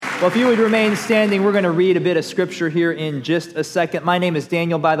Well, if you would remain standing, we're going to read a bit of scripture here in just a second. My name is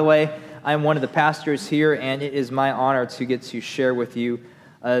Daniel, by the way. I'm one of the pastors here, and it is my honor to get to share with you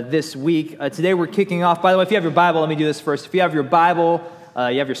this week. Today we're kicking off. By the way, if you have your Bible, let me do this first. If you have your Bible,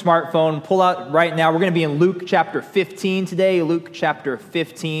 you have your smartphone, pull out right now. We're going to be in Luke chapter 15 today. Luke chapter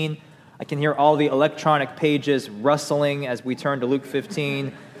 15. I can hear all the electronic pages rustling as we turn to Luke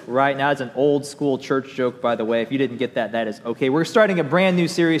 15 right now. It's an old school church joke, by the way. If you didn't get that, that is okay. We're starting a brand new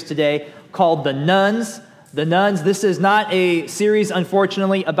series today called The Nuns. The Nuns. This is not a series,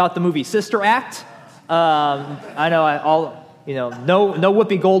 unfortunately, about the movie Sister Act. I know no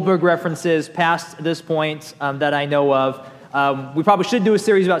Whoopi Goldberg references past this point that I know of. We probably should do a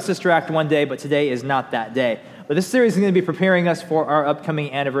series about Sister Act one day, but today is not that day. But this series is going to be preparing us for our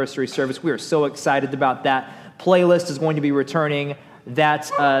upcoming anniversary service. We are so excited about that. Playlist is going to be returning that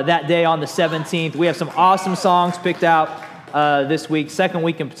day on the 17th. We have some awesome songs picked out this week, second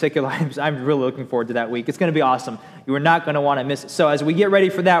week in particular. I'm really looking forward to that week. It's going to be awesome. You are not going to want to miss it. So as we get ready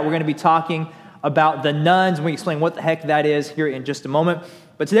for that, we're going to be talking about the nuns. We explain what the heck that is here in just a moment.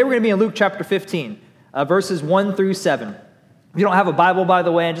 But today we're going to be in Luke chapter 15, verses 1 through 7. If you don't have a Bible, by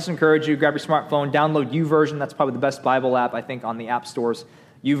the way, I just encourage you, grab your smartphone, download YouVersion. That's probably the best Bible app, I think, on the app stores.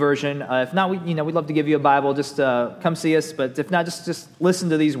 YouVersion. If not, we'd love to give you a Bible. Just come see us. But if not, just listen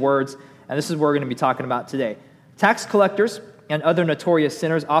to these words. And this is what we're going to be talking about today. Tax collectors and other notorious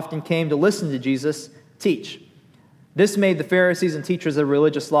sinners often came to listen to Jesus teach. This made the Pharisees and teachers of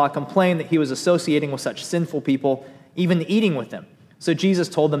religious law complain that he was associating with such sinful people, even eating with them. So Jesus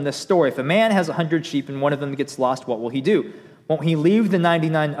told them this story. If a man has 100 sheep and one of them gets lost, what will he do? Won't he leave the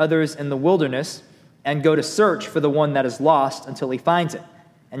 99 others in the wilderness and go to search for the one that is lost until he finds it?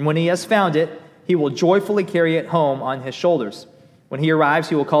 And when he has found it, he will joyfully carry it home on his shoulders. When he arrives,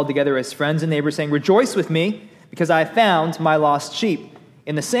 he will call together his friends and neighbors, saying, "Rejoice with me, because I have found my lost sheep."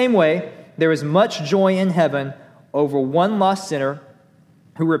 In the same way, there is much joy in heaven over one lost sinner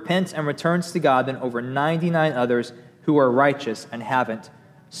who repents and returns to God than over 99 others who are righteous and haven't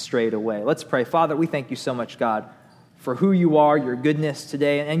strayed away. Let's pray. Father, we thank you so much, God, for who you are, your goodness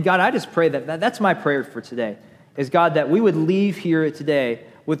today. And God, I just pray that's my prayer for today, is God, that we would leave here today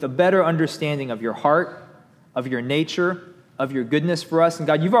with a better understanding of your heart, of your nature, of your goodness for us. And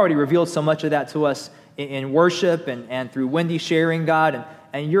God, you've already revealed so much of that to us in worship and through Wendy sharing, God.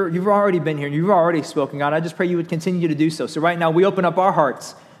 And you've already been here, and you've already spoken, God. I just pray you would continue to do so. So right now, we open up our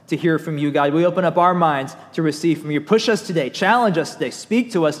hearts to hear from you, God. We open up our minds to receive from you. Push us today. Challenge us today.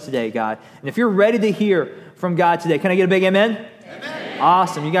 Speak to us today, God. And if you're ready to hear from God today, can I get a big amen? Amen.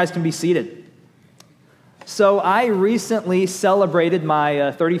 Awesome. You guys can be seated. So I recently celebrated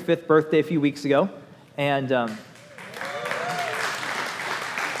my 35th birthday a few weeks ago, and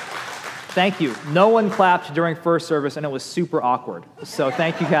thank you. No one clapped during first service, and it was super awkward. So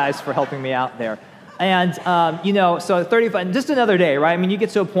thank you guys for helping me out there. And, so 35, just another day, right? I mean, you get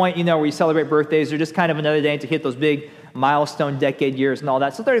to a point, where you celebrate birthdays, or just kind of another day to hit those big milestone decade years and all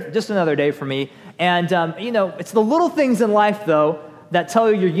that. So just another day for me. And, it's the little things in life, though, that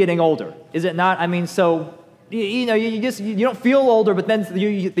tell you you're getting older. Is it not? I mean, so, you don't feel older, but then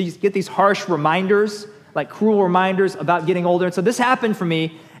you get these harsh reminders, like cruel reminders about getting older. And so this happened for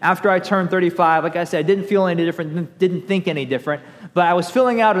me after I turned 35. Like I said, I didn't feel any different, didn't think any different. But I was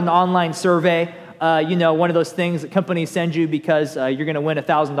filling out an online survey, one of those things that companies send you because you're going to win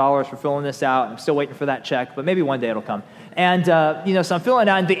 $1,000 for filling this out. I'm still waiting for that check, but maybe one day it'll come. And, so I'm filling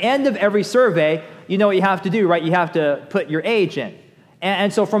out. At the end of every survey, you know what you have to do, right? You have to put your age in.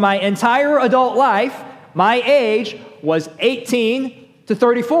 And so for my entire adult life, my age was 18 to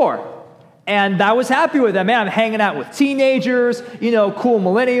 34. And I was happy with that, man. I'm hanging out with teenagers, cool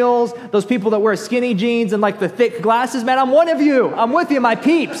millennials, those people that wear skinny jeans and like the thick glasses. Man, I'm one of you. I'm with you, my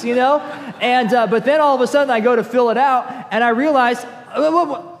peeps, And but then all of a sudden I go to fill it out and I realize,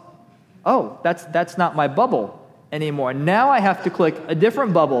 that's not my bubble anymore. Now I have to click a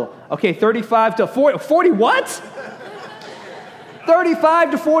different bubble. Okay, 35 to 40. 40 what?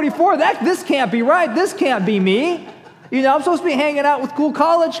 35 to 44. This can't be right. This can't be me. I'm supposed to be hanging out with cool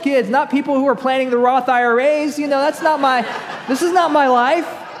college kids, not people who are planning the Roth IRAs. This is not my life.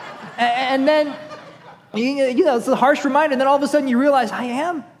 And then, it's a harsh reminder. And then all of a sudden you realize, I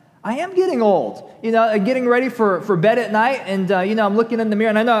am getting old. Getting ready for bed at night. And, I'm looking in the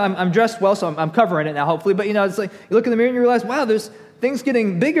mirror. And I know I'm dressed well, so I'm covering it now, hopefully. But, it's like you look in the mirror and you realize, wow, there's things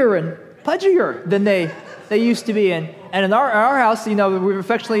getting bigger and pudgier than they used to be. And in our house, we're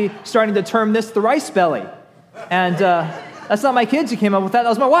affectionately starting to term this the rice belly. And that's not my kids who came up with that. That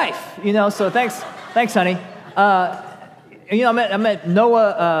was my wife, so thanks, honey. I'm at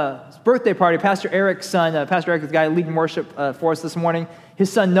Noah's birthday party. Pastor Eric's son, Pastor Eric is the guy leading worship for us this morning.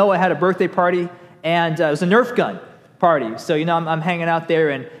 his son Noah had a birthday party, and it was a Nerf gun party. So, I'm hanging out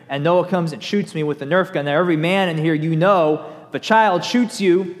there, and Noah comes and shoots me with the Nerf gun. Now, every man in here, if a child shoots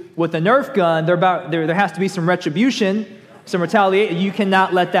you with a Nerf gun, there has to be some retribution, some retaliation. You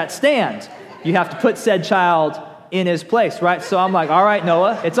cannot let that stand. You have to put said child in his place, right? So I'm like, all right,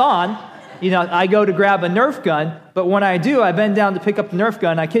 Noah, it's on. I go to grab a Nerf gun, but when I do, I bend down to pick up the Nerf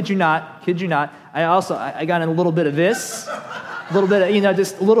gun. I kid you not. I got in a little bit of this,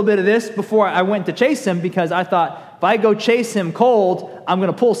 just a little bit of this before I went to chase him, because I thought, if I go chase him cold, I'm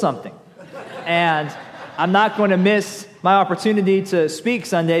going to pull something. And I'm not going to miss my opportunity to speak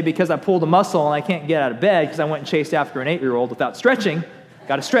Sunday because I pulled a muscle and I can't get out of bed because I went and chased after an 8-year-old without stretching.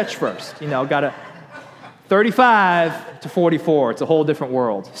 Got to stretch first. Got to 35 to 44. It's a whole different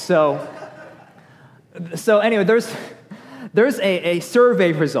world. So anyway, there's a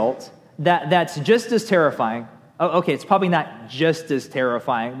survey result that's just as terrifying. Okay, it's probably not just as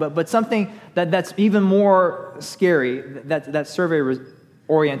terrifying, but something that's even more scary, that's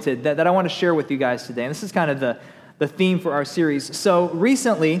survey-oriented, that I want to share with you guys today. And this is kind of the theme for our series. So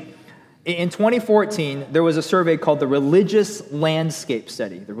recently, in 2014, there was a survey called the Religious Landscape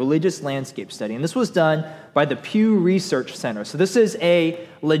Study, and this was done by the Pew Research Center. So this is a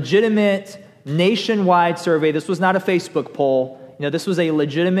legitimate nationwide survey. This was not a Facebook poll. This was a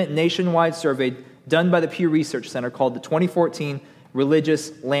legitimate nationwide survey done by the Pew Research Center called the 2014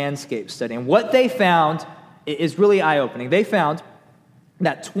 Religious Landscape Study. And what they found is really eye-opening. They found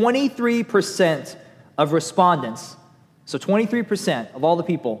that 23% of respondents, so 23% of all the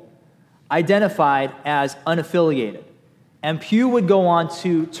people, identified as unaffiliated. And Pew would go on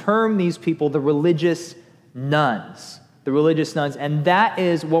to term these people the religious nuns. And that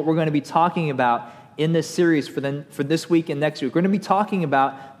is what we're going to be talking about in this series for this week and next week. We're going to be talking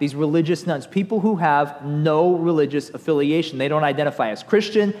about these religious nuns, people who have no religious affiliation. They don't identify as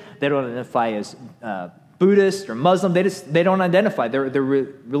Christian. They don't identify as Buddhist or Muslim. They don't identify. They're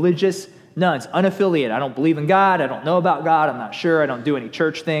religious nuns, unaffiliated. I don't believe in God. I don't know about God. I'm not sure. I don't do any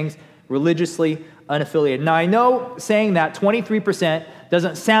church things. Religiously unaffiliated. Now, I know saying that 23%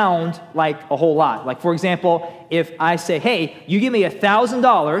 doesn't sound like a whole lot. Like, for example, if I say, hey, you give me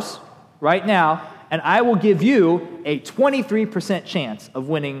 $1,000 right now, and I will give you a 23% chance of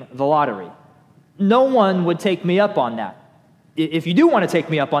winning the lottery. No one would take me up on that. If you do want to take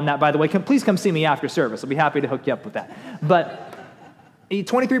me up on that, by the way, please come see me after service. I'll be happy to hook you up with that. But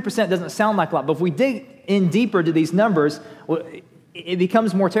 23% doesn't sound like a lot, but if we dig in deeper to these numbers, it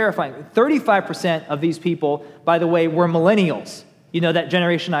becomes more terrifying. 35% of these people, by the way, were millennials. That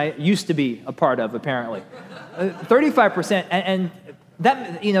generation I used to be a part of, apparently. 35%, and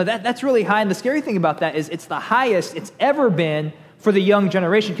that's really high. And the scary thing about that is it's the highest it's ever been for the young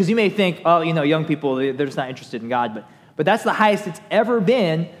generation, because you may think, young people, they're just not interested in God, but that's the highest it's ever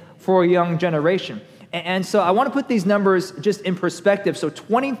been for a young generation. And so I want to put these numbers just in perspective. So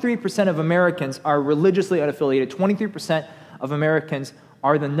 23% of Americans are religiously unaffiliated. 23% of Americans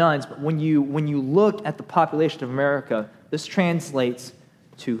are the nuns. But when you look at the population of America, this translates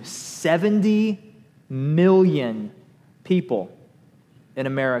to 70 million people in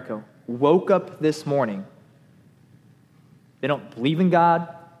America woke up this morning. They don't believe in God.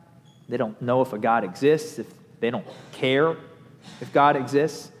 They don't know if a God exists. If they don't care if God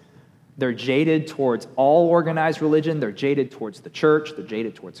exists. They're jaded towards all organized religion. They're jaded towards the church. They're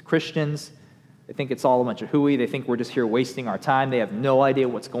jaded towards Christians. They think it's all a bunch of hooey. They think we're just here wasting our time. They have no idea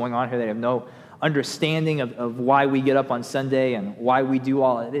what's going on here. They have no understanding of why we get up on Sunday and why we do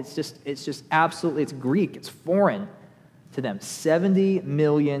all of it. It's just absolutely, it's Greek. It's foreign to them. 70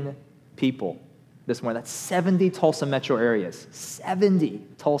 million people this morning. That's 70 Tulsa metro areas. 70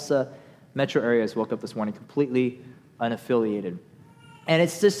 Tulsa metro areas woke up this morning completely unaffiliated. And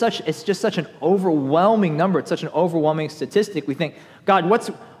it's just such an overwhelming number. It's such an overwhelming statistic. We think, God,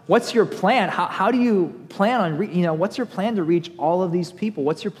 what's your plan? How do you plan on, what's your plan to reach all of these people?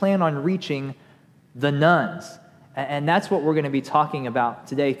 What's your plan on reaching the nuns? And that's what we're going to be talking about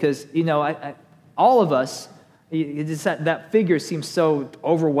today, because, all of us, that figure seems so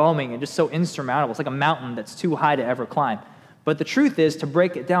overwhelming and just so insurmountable. It's like a mountain that's too high to ever climb. But the truth is, to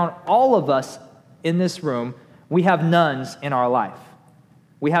break it down, all of us in this room, we have nuns in our life.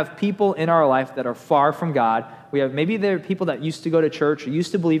 We have people in our life that are far from God. Maybe they're people that used to go to church or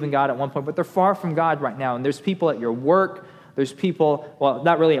used to believe in God at one point, but they're far from God right now. And there's people at your work. There's people, well,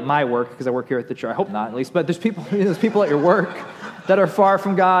 not really at my work because I work here at the church. I hope not, at least. But there's people at your work that are far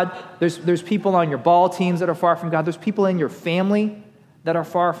from God. There's people on your ball teams that are far from God. There's people in your family that are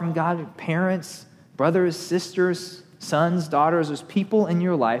far from God. Your parents, brothers, sisters, sons, daughters. There's people in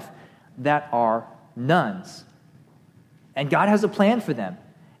your life that are nuns. And God has a plan for them.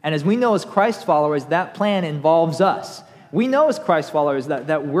 And as we know as Christ followers, that plan involves us. We know as Christ followers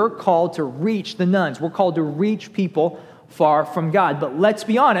that we're called to reach the nones. We're called to reach people far from God. But let's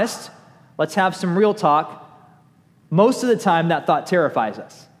be honest. Let's have some real talk. Most of the time, that thought terrifies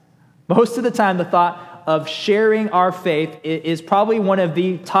us. Most of the time, the thought of sharing our faith is probably one of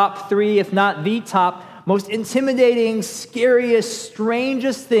the top 3, if not the top, most intimidating, scariest,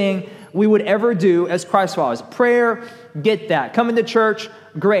 strangest thing we would ever do as Christ followers. Prayer, get that. Coming to church,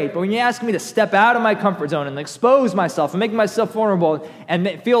 great. But when you ask me to step out of my comfort zone and expose myself and make myself vulnerable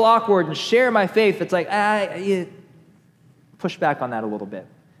and feel awkward and share my faith, it's like, push back on that a little bit.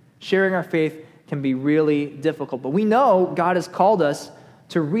 Sharing our faith can be really difficult. But we know God has called us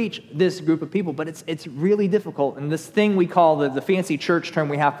to reach this group of people, but it's really difficult. And this thing we call, the fancy church term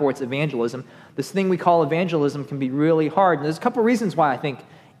we have for it's evangelism, this thing we call evangelism can be really hard. And there's a couple reasons why I think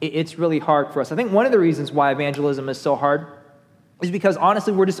it's really hard for us. I think one of the reasons why evangelism is so hard is because,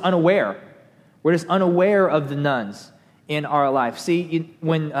 honestly, we're just unaware. We're just unaware of the nones in our life. See,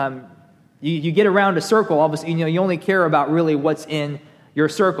 when you get around a circle, obviously, you only care about really what's in your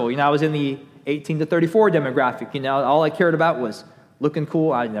circle. I was in the 18 to 34 demographic. All I cared about was looking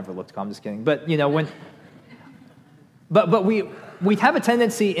cool. I never looked cool. I'm just kidding. But but we have a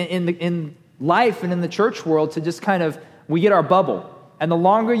tendency in life and in the church world to just kind of, we get our bubble. And the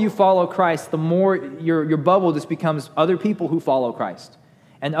longer you follow Christ, the more your bubble just becomes other people who follow Christ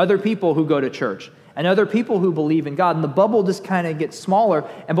and other people who go to church and other people who believe in God. And the bubble just kind of gets smaller.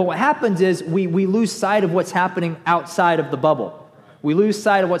 But what happens is we lose sight of what's happening outside of the bubble. We lose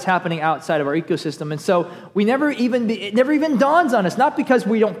sight of what's happening outside of our ecosystem. And so it never even dawns on us, not because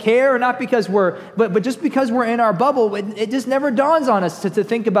we don't care, or not because but just because we're in our bubble, it just never dawns on us to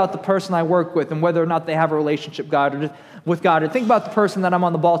think about the person I work with and whether or not they have a relationship with God, or think about the person that I'm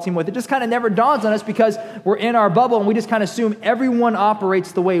on the ball team with. It just kind of never dawns on us because we're in our bubble and we just kind of assume everyone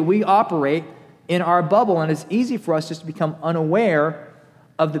operates the way we operate in our bubble. And it's easy for us just to become unaware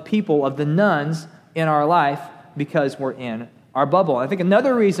of the people, of the nones in our life because we're in our bubble. I think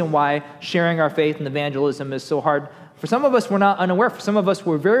another reason why sharing our faith and evangelism is so hard, for some of us, we're not unaware. For some of us,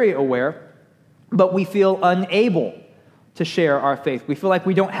 we're very aware, but we feel unable to share our faith. We feel like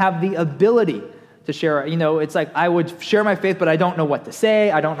we don't have the ability to share. It's like I would share my faith, but I don't know what to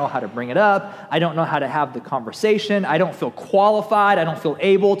say. I don't know how to bring it up. I don't know how to have the conversation. I don't feel qualified. I don't feel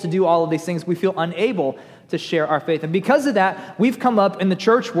able to do all of these things. We feel unable to share our faith. And because of that, we've come up in the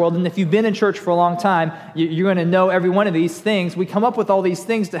church world, and if you've been in church for a long time, you're going to know every one of these things. We come up with all these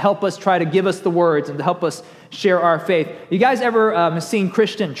things to help us try to give us the words and to help us share our faith. You guys ever seen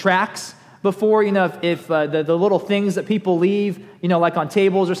Christian tracts before? If the little things that people leave, like on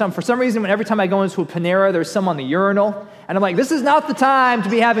tables or something. For some reason, every time I go into a Panera, there's some on the urinal, and I'm like, this is not the time to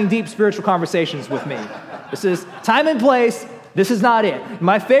be having deep spiritual conversations with me. This is time and place. This is not it.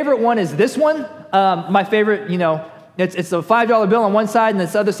 My favorite one is this one. My favorite, it's a $5 bill on one side, and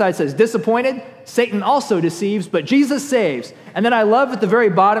this other side says, disappointed, Satan also deceives, but Jesus saves. And then I love at the very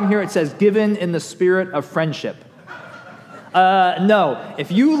bottom here, it says, given in the spirit of friendship. No,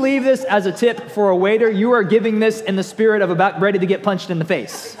 if you leave this as a tip for a waiter, you are giving this in the spirit of about ready to get punched in the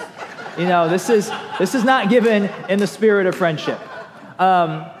face. This is not given in the spirit of friendship.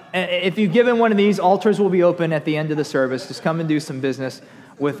 If you've given one of these, altars will be open at the end of the service. Just come and do some business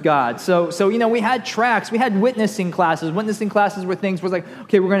with God. So we had tracts, we had witnessing classes. Witnessing classes were things where it's like,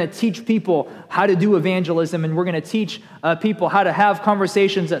 okay, we're going to teach people how to do evangelism, and we're going to teach people how to have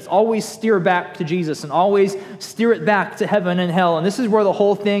conversations that always steer back to Jesus and always steer it back to heaven and hell. And this is where the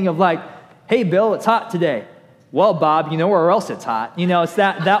whole thing of like, hey, Bill, it's hot today. Well, Bob, where else it's hot. It's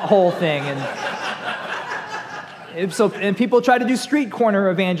that whole thing. And people try to do street corner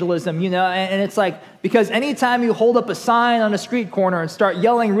evangelism, and it's like, because anytime you hold up a sign on a street corner and start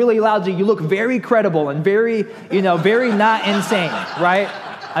yelling really loudly, you look very credible and very, very not insane, right?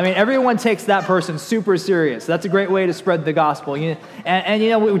 I mean, everyone takes that person super serious. That's a great way to spread the gospel.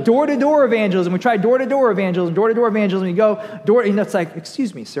 And door-to-door evangelism. We tried door-to-door evangelism. You go, it's like,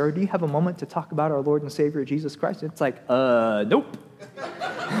 excuse me, sir, do you have a moment to talk about our Lord and Savior, Jesus Christ? It's like, nope.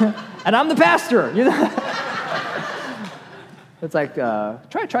 And I'm the pastor, It's like,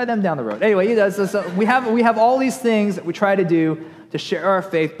 try them down the road. Anyway, so we have all these things that we try to do to share our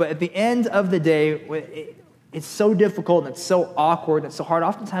faith, but at the end of the day, it's so difficult and it's so awkward and it's so hard.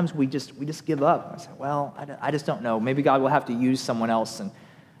 Oftentimes we just give up. I say, well, I just don't know. Maybe God will have to use someone else. And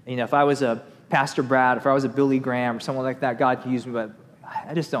if I was a Pastor Brad, if I was a Billy Graham or someone like that, God could use me, but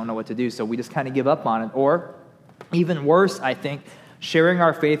I just don't know what to do. So we just kind of give up on it. Or even worse, I think, sharing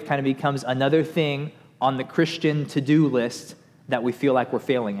our faith kind of becomes another thing on the Christian to-do list that we feel like we're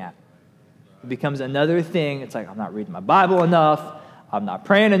failing at. It becomes another thing. It's like, I'm not reading my Bible enough. I'm not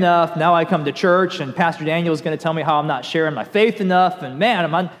praying enough. Now I come to church, and Pastor Daniel is going to tell me how I'm not sharing my faith enough. And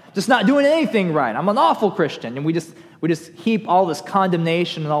man, I'm just not doing anything right. I'm an awful Christian. And we just heap all this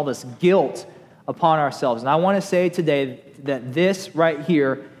condemnation and all this guilt upon ourselves. And I want to say today that this right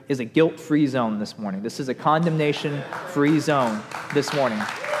here is a guilt-free zone this morning. This is a condemnation-free zone this morning.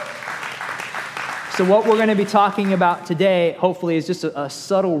 So what we're going to be talking about today, hopefully, is just a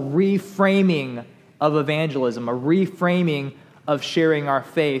subtle reframing of evangelism, a reframing of sharing our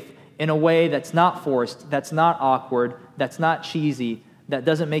faith in a way that's not forced, that's not awkward, that's not cheesy, that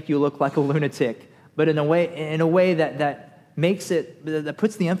doesn't make you look like a lunatic, but in a way that makes it, that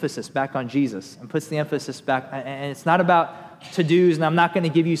puts the emphasis back on Jesus and puts the emphasis back. And it's not about to-dos, and I'm not going to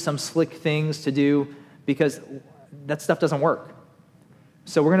give you some slick things to do because that stuff doesn't work.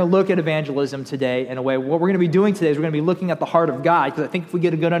 So we're going to look at evangelism today in a way. What we're going to be doing today is we're going to be looking at the heart of God, because I think if we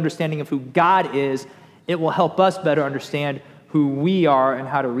get a good understanding of who God is, it will help us better understand who we are and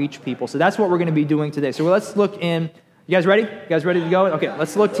how to reach people. So that's what we're going to be doing today. So let's look in. You guys ready? You guys ready to go? Okay,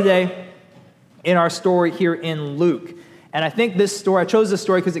 let's look today in our story here in Luke. And I think this story, I chose this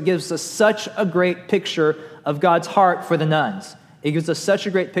story because it gives us such a great picture of God's heart for the nuns. It gives us such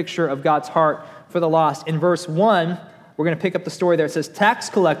a great picture of God's heart for the lost. In verse 1, we're going to pick up the story there. It says, tax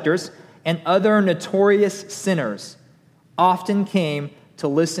collectors and other notorious sinners often came to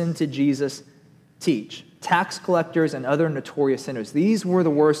listen to Jesus teach. Tax collectors and other notorious sinners. These were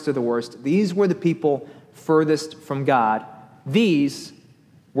the worst of the worst. These were the people furthest from God. These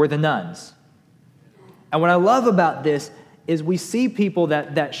were the nuns. And what I love about this is we see people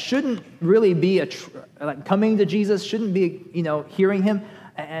that shouldn't really be like coming to Jesus, shouldn't be, hearing him,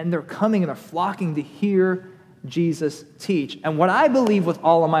 and they're coming and they're flocking to hear Jesus teach. And what I believe with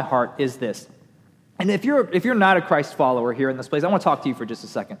all of my heart is this. And if you're not a Christ follower here in this place, I want to talk to you for just a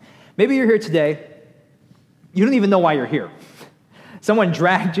second. Maybe you're here today, you don't even know why you're here. Someone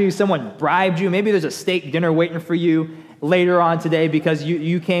dragged you, someone bribed you, maybe there's a steak dinner waiting for you later on today because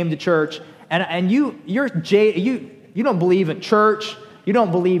you came to church, and you don't believe in church, you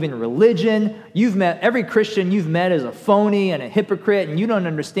don't believe in religion, you've met every Christian you've met is a phony and a hypocrite, and you don't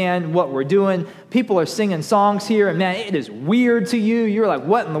understand what we're doing. People are singing songs here, and man, it is weird to you. You're like,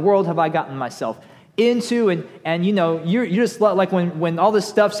 what in the world have I gotten myself into? And you're just like when all this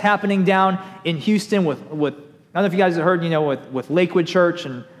stuff's happening down in Houston with I don't know if you guys have heard, with Lakewood Church,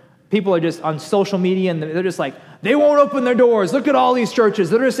 and people are just on social media, and they're just like, they won't open their doors. Look at all these churches.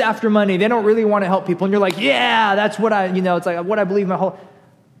 They're just after money. They don't really want to help people. And you're like, yeah, that's what it's like what I believe my whole.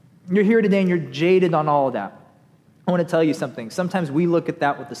 You're here today and you're jaded on all of that. I want to tell you something. Sometimes we look at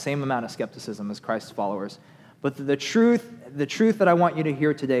that with the same amount of skepticism as Christ's followers. But the truth that I want you to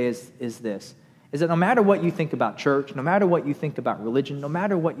hear today is this, is that no matter what you think about church, no matter what you think about religion, no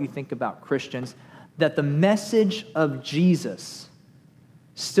matter what you think about Christians, that the message of Jesus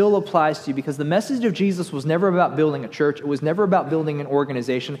still applies to you, because the message of Jesus was never about building a church. It was never about building an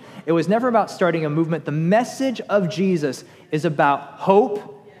organization. It was never about starting a movement. The message of Jesus is about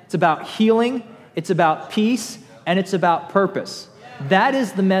hope. It's about healing. It's about peace. And it's about purpose. That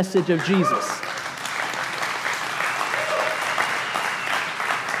is the message of Jesus.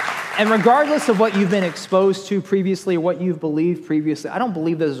 And regardless of what you've been exposed to previously or what you've believed previously, I don't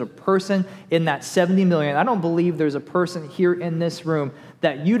believe there's a person in that 70 million. I don't believe there's a person here in this room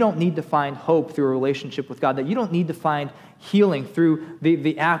that you don't need to find hope through a relationship with God, that you don't need to find healing through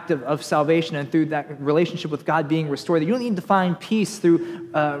the act of salvation and through that relationship with God being restored, that you don't need to find peace through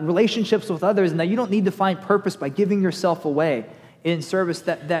relationships with others, and that you don't need to find purpose by giving yourself away in service,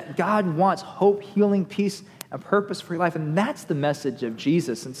 that God wants hope, healing, peace, and purpose for your life. And that's the message of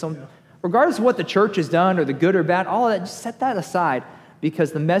Jesus. And so regardless of what the church has done or the good or bad, all of that, just set that aside,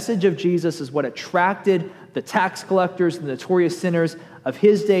 because the message of Jesus is what attracted the tax collectors, the notorious sinners of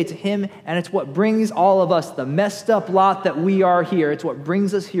his day to him, and it's what brings all of us, the messed up lot that we are here, it's what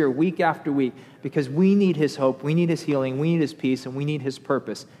brings us here week after week, because we need his hope, we need his healing, we need his peace, and we need his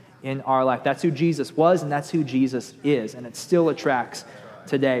purpose in our life. That's who Jesus was, and that's who Jesus is, and it still attracts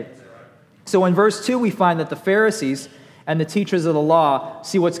today. So in verse 2, we find that the Pharisees and the teachers of the law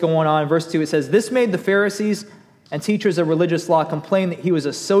see what's going on. In verse 2, it says, "This made the Pharisees and teachers of religious law complain that he was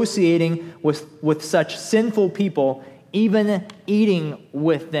associating with such sinful people, even eating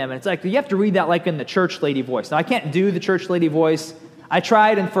with them." And it's like, you have to read that like in the church lady voice. Now, I can't do the church lady voice. I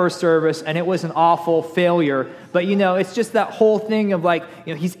tried in first service, and it was an awful failure. But, it's just that whole thing of like,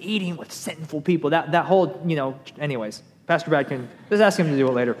 he's eating with sinful people. That whole, anyways, Pastor Brad can just ask him to do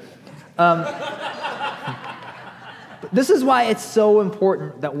it later. This is why it's so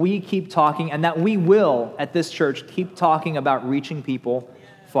important that we keep talking, and that we will, at this church, keep talking about reaching people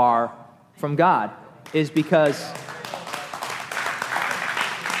far from God is because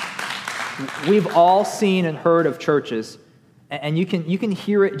we've all seen and heard of churches, and you can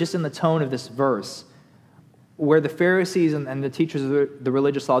hear it just in the tone of this verse, where the Pharisees and the teachers of the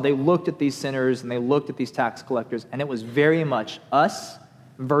religious law, they looked at these sinners and they looked at these tax collectors, and it was very much us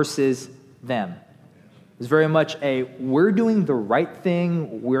versus them. It was very much we're doing the right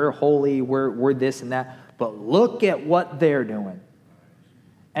thing, we're holy, we're this and that, but look at what they're doing.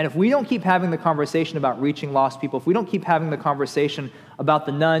 And if we don't keep having the conversation about reaching lost people, if we don't keep having the conversation about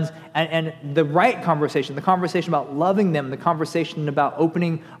the nuns, and the right conversation, the conversation about loving them, the conversation about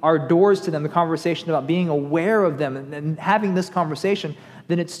opening our doors to them, the conversation about being aware of them, and having this conversation,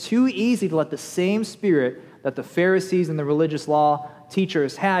 then it's too easy to let the same spirit that the Pharisees and the religious law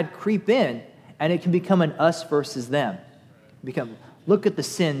teachers had creep in, and it can become an us versus them. Look at the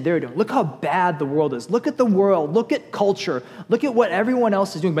sin they're doing. Look how bad the world is. Look at the world. Look at culture. Look at what everyone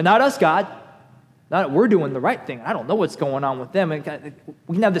else is doing, but not us, God. We're doing the right thing. I don't know what's going on with them. We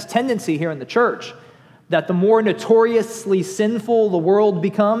can have this tendency here in the church that the more notoriously sinful the world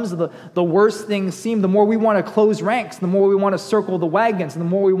becomes, the worse things seem, the more we want to close ranks, the more we want to circle the wagons, and the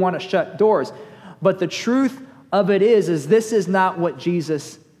more we want to shut doors. But the truth of it is this is not what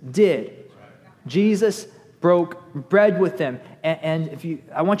Jesus did. Jesus broke bread with them. And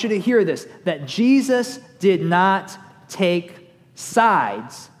I want you to hear this, that Jesus did not take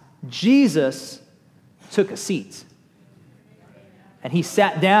sides. Jesus took a seat. And he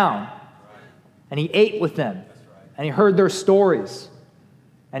sat down. And he ate with them. And he heard their stories.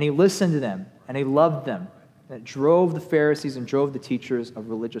 And he listened to them. And he loved them. And it drove the Pharisees and drove the teachers of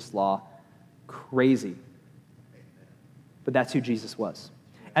religious law crazy. But that's who Jesus was.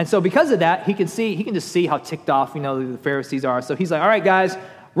 And so because of that, he can just see how ticked off, the Pharisees are. So he's like, all right, guys,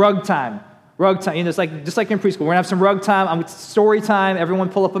 rug time. Just like in preschool. We're going to have some rug time. Story time. Everyone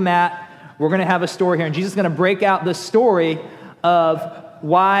pull up a mat. We're going to have a story here. And Jesus is going to break out the story of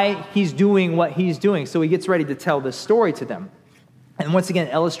why he's doing what he's doing. So he gets ready to tell this story to them. And once again,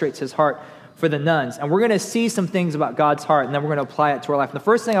 it illustrates his heart for the nuns. And we're going to see some things about God's heart, and then we're going to apply it to our life. And the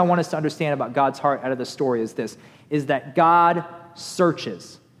first thing I want us to understand about God's heart out of the story is this, is that God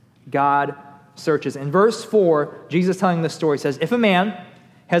searches. God searches. In verse 4, Jesus telling this story says, if a man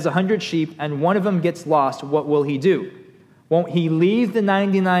has 100 sheep and one of them gets lost, what will he do? Won't he leave the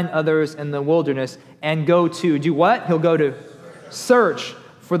 99 others in the wilderness and go to do what? He'll go to search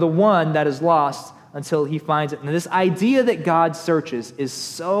for the one that is lost until he finds it. And this idea that God searches is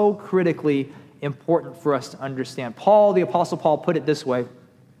so critically important for us to understand. The Apostle Paul, put it this way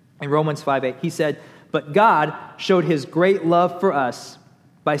in Romans 5:8. He said, but God showed his great love for us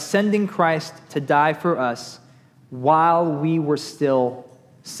by sending Christ to die for us while we were still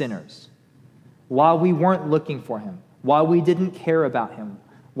sinners, while we weren't looking for him, while we didn't care about him,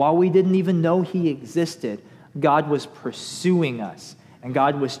 while we didn't even know he existed. God was pursuing us, and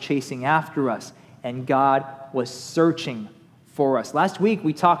God was chasing after us, and God was searching for us. Last week,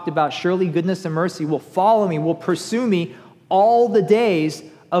 we talked about surely goodness and mercy will follow me, will pursue me all the days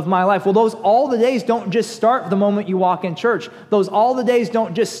of my life. Well, those all the days don't just start the moment you walk in church. Those all the days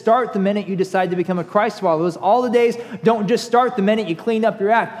don't just start the minute you decide to become a Christ follower. Those all the days don't just start the minute you clean up your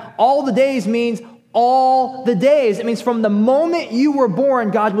act. All the days means all the days. It means from the moment you were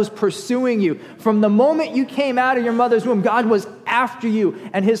born, God was pursuing you. From the moment you came out of your mother's womb, God was after you.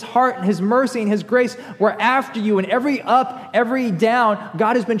 And his heart and his mercy and his grace were after you. And every up, every down,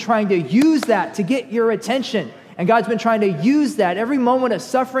 God has been trying to use that to get your attention. And God's been trying to use that. Every moment of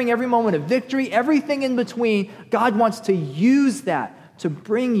suffering, every moment of victory, everything in between, God wants to use that to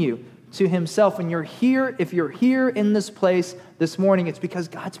bring you to himself. And you're here, if you're here in this place this morning, it's because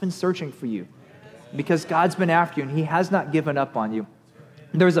God's been searching for you. Because God's been after you, and he has not given up on you.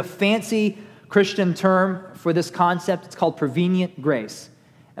 There's a fancy Christian term for this concept. It's called prevenient grace.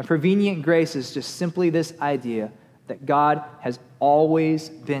 And prevenient grace is just simply this idea that God has always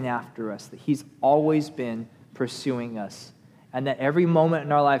been after us, that he's always been pursuing us, and that every moment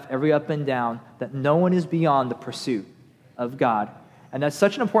in our life, every up and down, that no one is beyond the pursuit of God. And that's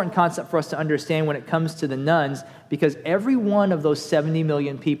such an important concept for us to understand when it comes to the nuns, because every one of those 70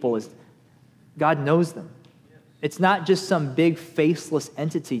 million people God knows them. It's not just some big faceless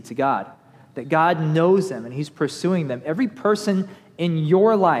entity to God, that God knows them and he's pursuing them. Every person in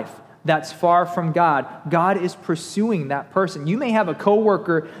your life that's far from God, God is pursuing that person. You may have a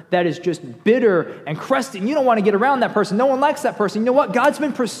coworker that is just bitter and crusty, and you don't want to get around that person. No one likes that person. You know what? God's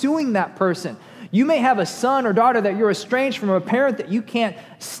been pursuing that person. You may have a son or daughter that you're estranged from, or a parent that you can't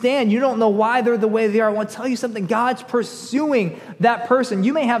stand. You don't know why they're the way they are. I want to tell you something. God's pursuing that person.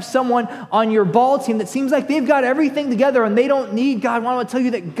 You may have someone on your ball team that seems like they've got everything together and they don't need God. I want to tell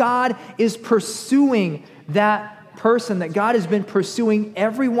you that God is pursuing that person, that God has been pursuing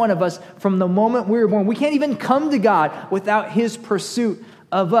every one of us from the moment we were born. We can't even come to God without his pursuit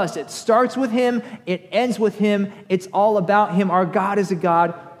of us. It starts with him. It ends with him. It's all about him. Our God is a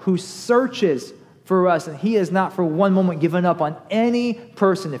God who searches for us, and he has not for one moment given up on any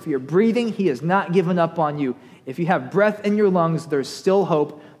person. If you're breathing, he has not given up on you. If you have breath in your lungs, there's still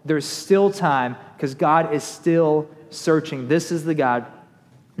hope. There's still time, because God is still searching. This is the God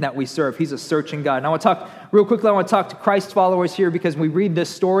that we serve. He's a searching God. And I want to talk real quickly. I want to talk to Christ followers here, because when we read this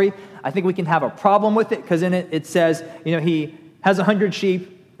story, I think we can have a problem with it, because in it says, he has 100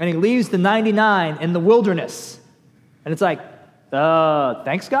 sheep and he leaves the 99 in the wilderness. And it's like,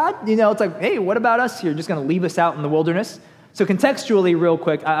 thanks, God? It's like, hey, what about us? You're just going to leave us out in the wilderness? So contextually, real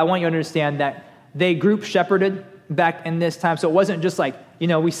quick, I want you to understand that they group shepherded back in this time. So it wasn't just like,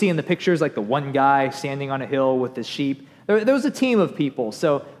 we see in the pictures, like the one guy standing on a hill with his sheep. There was a team of people.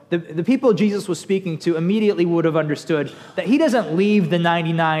 So the people Jesus was speaking to immediately would have understood that he doesn't leave the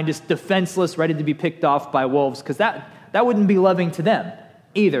 99 just defenseless, ready to be picked off by wolves, because that wouldn't be loving to them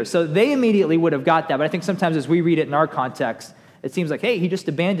either. So they immediately would have got that. But I think sometimes as we read it in our context, it seems like, hey, he just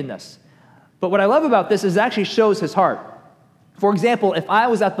abandoned us. But what I love about this is it actually shows his heart. For example, if I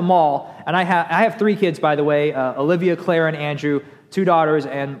was at the mall, and I have 3 kids, by the way, Olivia, Claire, and Andrew, 2 daughters,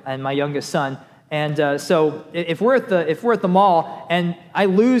 and my youngest son. And so if we're at the mall and I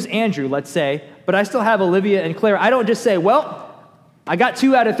lose Andrew, let's say, but I still have Olivia and Claire, I don't just say, well, I got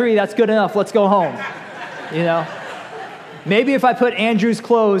 2 out of 3, that's good enough, let's go home. Maybe if I put Andrew's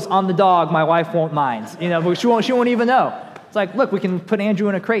clothes on the dog, my wife won't mind, but she won't even know. It's like, look, we can put Andrew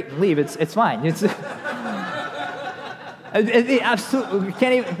in a crate and leave. It's fine. It absolutely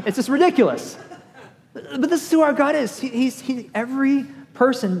can't even. It's just ridiculous. But this is who our God is. He every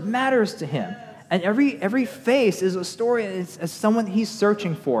person matters to him, and every face is a story. As someone he's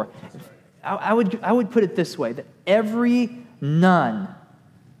searching for. I would put it this way: that every none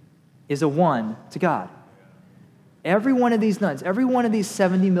is a one to God. Every one of these nuns, every one of these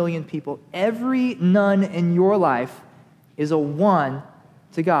 70 million people, every none in your life is a one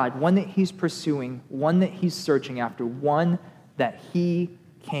to God, one that he's pursuing, one that he's searching after, one that he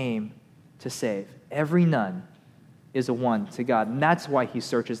came to save. Every none is a one to God, and that's why he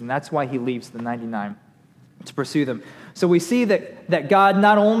searches, and that's why he leaves the 99 to pursue them. So we see that God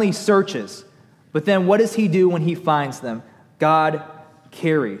not only searches, but then what does he do when he finds them? God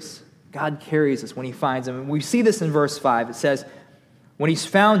carries. God carries us when he finds them. And we see this in verse 5. It says, when he's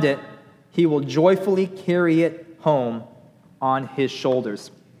found it, he will joyfully carry it home on his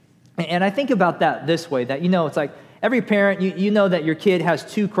shoulders. And I think about that this way, that, it's like every parent, you know that your kid has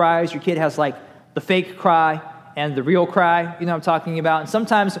 2 cries. Your kid has like the fake cry and the real cry, what I'm talking about. And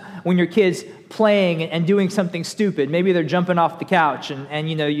sometimes when your kid's playing and doing something stupid, maybe they're jumping off the couch and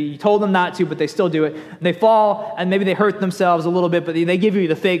you told them not to, but they still do it. And they fall and maybe they hurt themselves a little bit, but they give you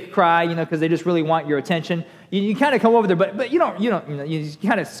the fake cry, because they just really want your attention. You kind of come over there, but you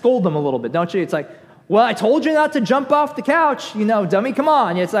kind of scold them a little bit, don't you? It's like, well, I told you not to jump off the couch, dummy, come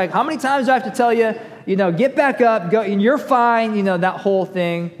on. It's like, how many times do I have to tell you, get back up, go, and you're fine, that whole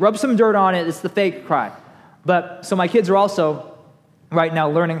thing. Rub some dirt on it. It's the fake cry. But so my kids are also right now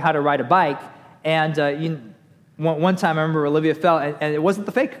learning how to ride a bike. And one time I remember Olivia fell, and it wasn't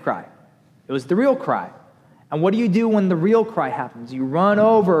the fake cry. It was the real cry. And what do you do when the real cry happens? You run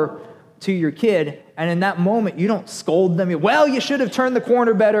over to your kid, and in that moment, you don't scold them. Well, you should have turned the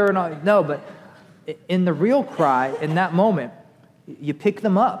corner better. And all. No, but in the real cry, in that moment, you pick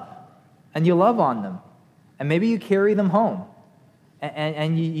them up, and you love on them. And maybe you carry them home.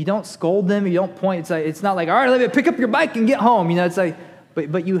 And you don't scold them, you don't point. It's not like, all right, Olivia, pick up your bike and get home. It's like,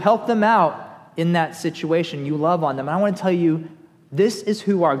 but you help them out in that situation. You love on them. And I want to tell you, this is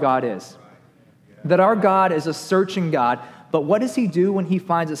who our God is. That our God is a searching God. But what does he do when he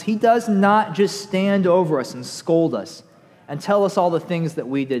finds us? He does not just stand over us and scold us and tell us all the things that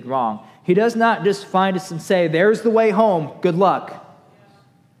we did wrong. He does not just find us and say, there's the way home, good luck.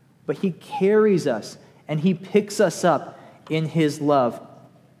 But he carries us and he picks us up in his love.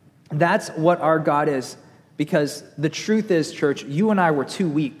 That's what our God is, because the truth is, church, you and I were too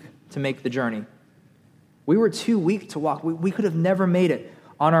weak to make the journey. We were too weak to walk. We could have never made it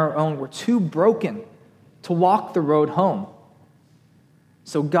on our own. We're too broken to walk the road home.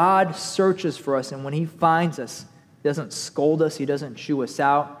 So God searches for us, and when he finds us, he doesn't scold us, he doesn't chew us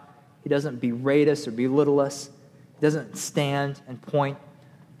out, he doesn't berate us or belittle us, he doesn't stand and point.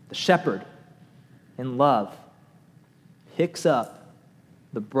 The shepherd in love, picks up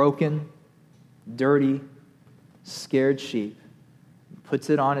the broken, dirty, scared sheep, puts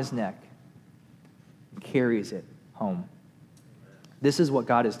it on his neck, and carries it home. This is what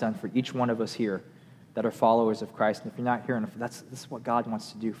God has done for each one of us here that are followers of Christ. And if you're not hearing, this is what God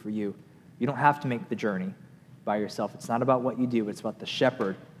wants to do for you. You don't have to make the journey by yourself. It's not about what you do, but it's about the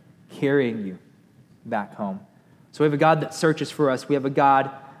shepherd carrying you back home. So we have a God that searches for us. We have a God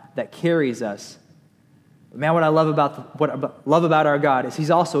that carries us. Man, what I love about our God is he's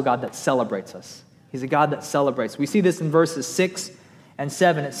also a God that celebrates us. He's a God that celebrates. We see this in verses 6 and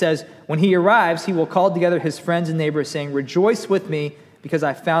 7. It says, when he arrives, he will call together his friends and neighbors, saying, rejoice with me because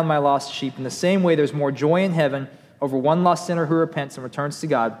I found my lost sheep. In the same way, there's more joy in heaven over one lost sinner who repents and returns to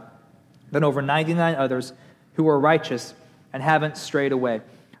God than over 99 others who are righteous and haven't strayed away.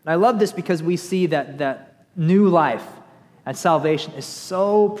 And I love this because we see that new life and salvation is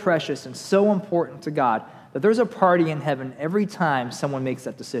so precious and so important to God that there's a party in heaven every time someone makes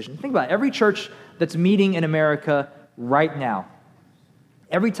that decision. Think about it. Every church that's meeting in America right now,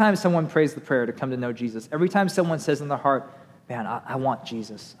 every time someone prays the prayer to come to know Jesus, every time someone says in their heart, man, I want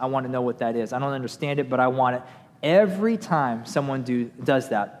Jesus. I want to know what that is. I don't understand it, but I want it. Every time someone does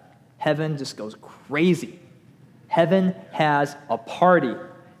that, heaven just goes crazy. Heaven has a party.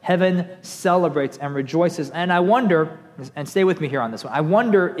 Heaven celebrates and rejoices. And I wonder, and stay with me here on this one, I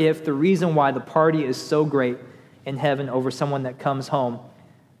wonder if the reason why the party is so great in heaven over someone that comes home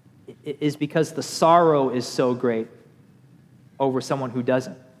is because the sorrow is so great over someone who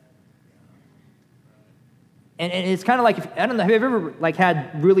doesn't. And it's kind of like, I don't know, have you ever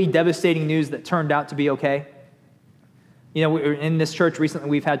had really devastating news that turned out to be okay? You know, in this church recently,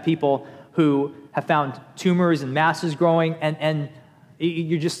 we've had people who have found tumors and masses growing, and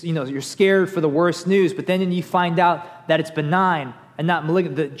you're just, you're scared for the worst news, but then you find out that it's benign and not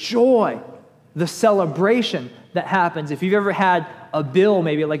malignant. The joy, the celebration that happens. If you've ever had a bill,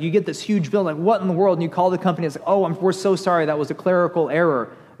 maybe, like you get this huge bill, like what in the world? And you call the company, it's like, we're so sorry, that was a clerical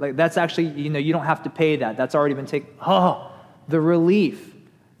error. Like that's actually, you don't have to pay that. That's already been taken. The relief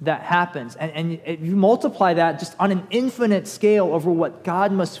that happens. And you multiply that just on an infinite scale over what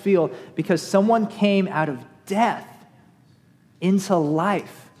God must feel because someone came out of death into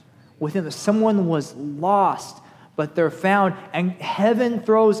life. Someone was lost, but they're found. And heaven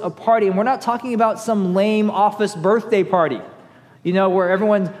throws a party. And we're not talking about some lame office birthday party, where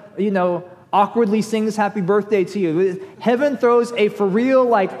everyone, awkwardly sings happy birthday to you. Heaven throws a for real,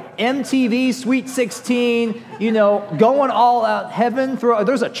 like MTV Sweet 16, going all out.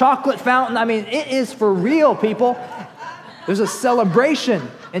 There's a chocolate fountain. I mean, it is for real, people. There's a celebration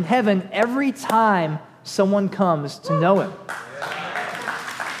in heaven every time someone comes to know him.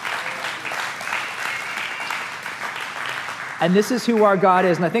 And this is who our God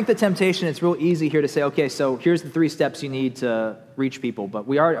is. And I think the temptation, it's real easy here to say, okay, so here's the 3 steps you need to reach people. But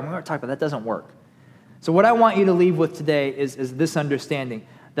I'm going to talk about that doesn't work. So what I want you to leave with today is this understanding,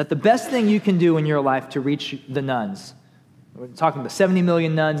 that the best thing you can do in your life to reach the nuns, we're talking the 70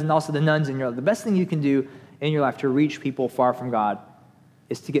 million nuns and also the nuns in your life, the best thing you can do in your life to reach people far from God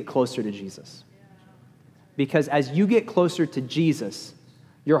is to get closer to Jesus. Because as you get closer to Jesus,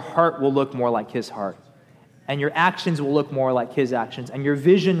 your heart will look more like his heart. And your actions will look more like his actions. And your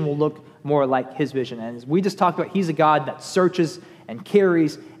vision will look more like his vision. And as we just talked about, he's a God that searches and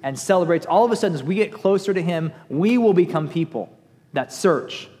carries and celebrates. All of a sudden, as we get closer to him, we will become people that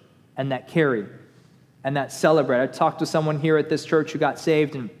search and that carry and that celebrate. I talked to someone here at this church who got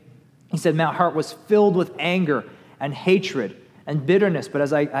saved, and he said, my heart was filled with anger and hatred and bitterness. But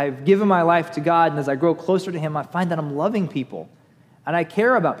as I've given my life to God and as I grow closer to him, I find that I'm loving people. And I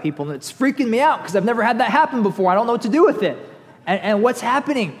care about people, and it's freaking me out because I've never had that happen before. I don't know what to do with it. And what's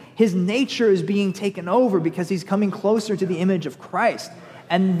happening? His nature is being taken over because he's coming closer to the image of Christ.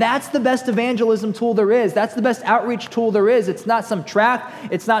 And that's the best evangelism tool there is. That's the best outreach tool there is. It's not some track.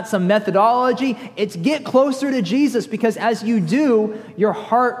 It's not some methodology. It's get closer to Jesus, because as you do, your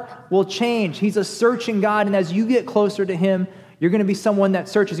heart will change. He's a searching God, and as you get closer to him, you're going to be someone that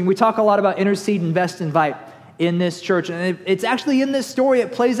searches. And we talk a lot about intercede, invest, invite in this church. And it's actually in this story,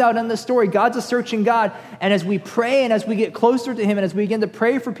 it plays out in this story. God's a searching God. And as we pray and as we get closer to him and as we begin to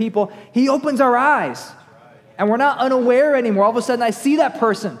pray for people, he opens our eyes. And we're not unaware anymore. All of a sudden, I see that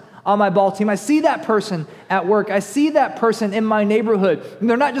person on my ball team. I see that person at work. I see that person in my neighborhood. And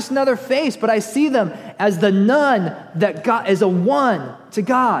they're not just another face, but I see them as the none that God is a one to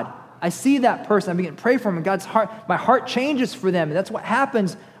God. I see that person. I begin to pray for them, and God's heart, my heart changes for them. And that's what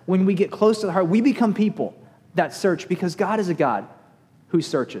happens when we get close to the heart. We become people that search, because God is a God who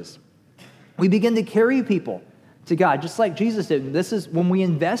searches. We begin to carry people to God, just like Jesus did. And this is when we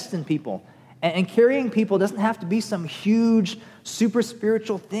invest in people And carrying people doesn't have to be some huge, super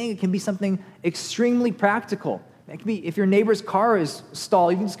spiritual thing. It can be something extremely practical. It can be if your neighbor's car is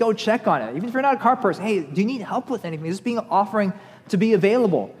stalled, you can just go check on it. Even if you're not a car person, hey, do you need help with anything? Just being offering to be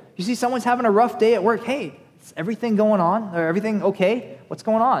available. You see someone's having a rough day at work, hey, is everything going on? Or everything okay? What's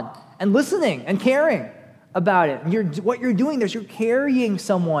going on? And listening and caring about it. What you're doing there is you're carrying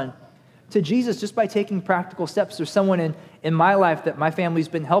someone to Jesus just by taking practical steps. There's someone in my life that my family's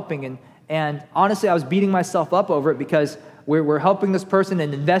been helping, and honestly, I was beating myself up over it because we're helping this person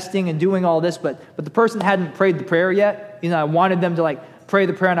and investing and doing all this, but the person hadn't prayed the prayer yet. I wanted them to pray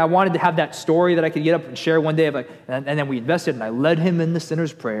the prayer, and I wanted to have that story that I could get up and share one day of and then we invested, and I led him in the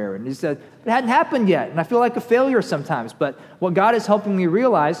sinner's prayer, and he said, it hadn't happened yet, and I feel like a failure sometimes, but what God is helping me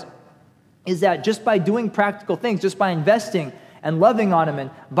realize is that just by doing practical things, just by investing and loving on him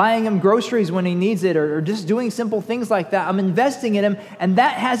and buying him groceries when he needs it or just doing simple things like that, I'm investing in him, and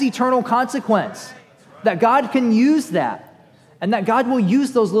that has eternal consequence. That God can use that. And that God will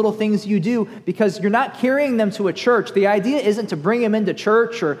use those little things you do because you're not carrying them to a church. The idea isn't to bring them into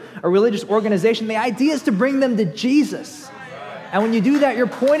church or a religious organization. The idea is to bring them to Jesus. And when you do that, you're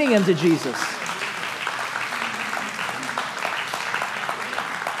pointing them to Jesus.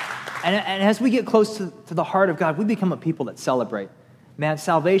 And as we get close to the heart of God, we become a people that celebrate. Man,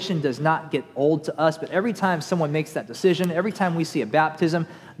 salvation does not get old to us, but every time someone makes that decision, every time we see a baptism,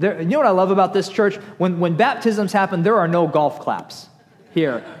 you know what I love about this church? When baptisms happen, there are no golf claps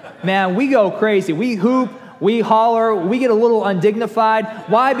here. Man, we go crazy. We hoop, we holler, we get a little undignified.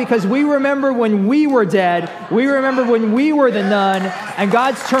 Why? Because we remember when we were dead, we remember when we were the none, and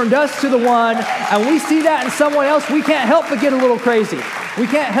God's turned us to the one, and we see that in someone else, we can't help but get a little crazy. We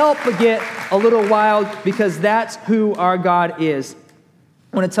can't help but get a little wild because that's who our God is.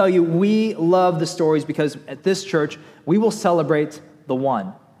 I want to tell you, we love the stories because at this church, we will celebrate the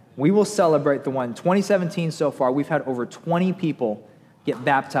one. We will celebrate the one. 2017 so far, we've had over 20 people get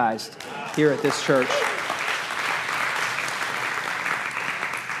baptized here at this church.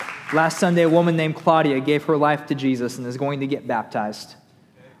 Last Sunday, a woman named Claudia gave her life to Jesus and is going to get baptized.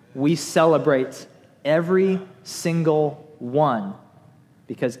 We celebrate every single one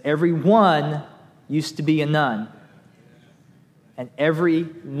because every one used to be a nun. And every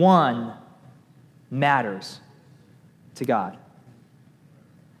one matters to God.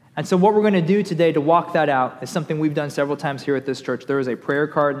 And so what we're going to do today to walk that out is something we've done several times here at this church. There is a prayer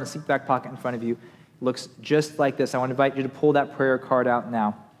card in the seat back pocket in front of you. It looks just like this. I want to invite you to pull that prayer card out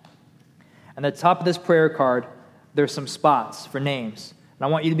now. And at the top of this prayer card, there's some spots for names. And I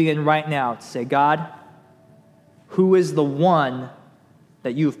want you to begin right now to say, God, who is the one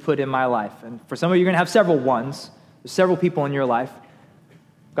that you've put in my life? And for some of you, you're going to have several ones. There's several people in your life.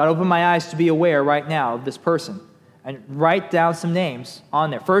 God, open my eyes to be aware right now of this person. And write down some names on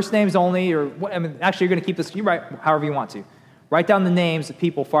there. First names only, actually, you're going to keep this, you write however you want to. Write down the names of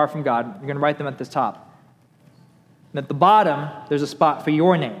people far from God. You're going to write them at the top. And at the bottom, there's a spot for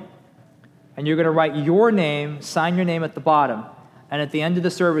your name. And you're going to write your name, sign your name at the bottom. And at the end of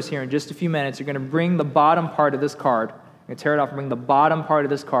the service here in just a few minutes, you're going to bring the bottom part of this card. You're going to tear it off and bring the bottom part of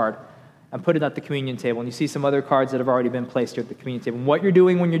this card and put it at the communion table. And you see some other cards that have already been placed here at the communion table. And what you're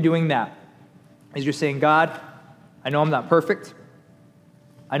doing when you're doing that is you're saying, God, I know I'm not perfect.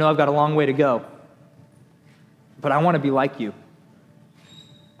 I know I've got a long way to go. But I want to be like you.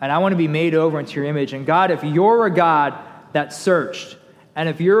 And I want to be made over into your image. And God, if you're a God that searched, and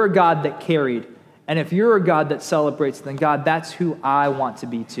if you're a God that carried, and if you're a God that celebrates, then God, that's who I want to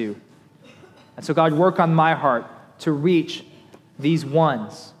be too. And so God, work on my heart to reach these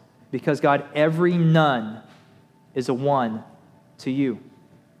ones. Because, God, every none is a one to you.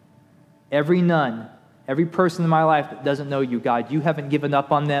 Every none, every person in my life that doesn't know you, God, you haven't given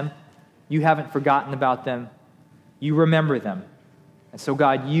up on them. You haven't forgotten about them. You remember them. And so,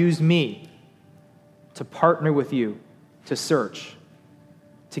 God, use me to partner with you, to search,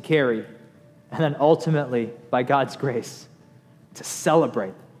 to carry, and then ultimately, by God's grace, to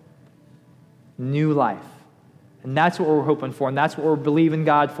celebrate new life. And that's what we're hoping for, and that's what we're believing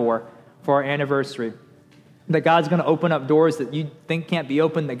God for our anniversary. That God's going to open up doors that you think can't be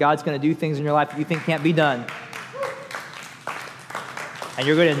opened, that God's going to do things in your life that you think can't be done. And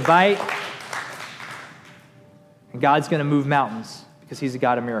you're going to invite, and God's going to move mountains because he's a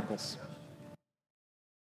God of miracles.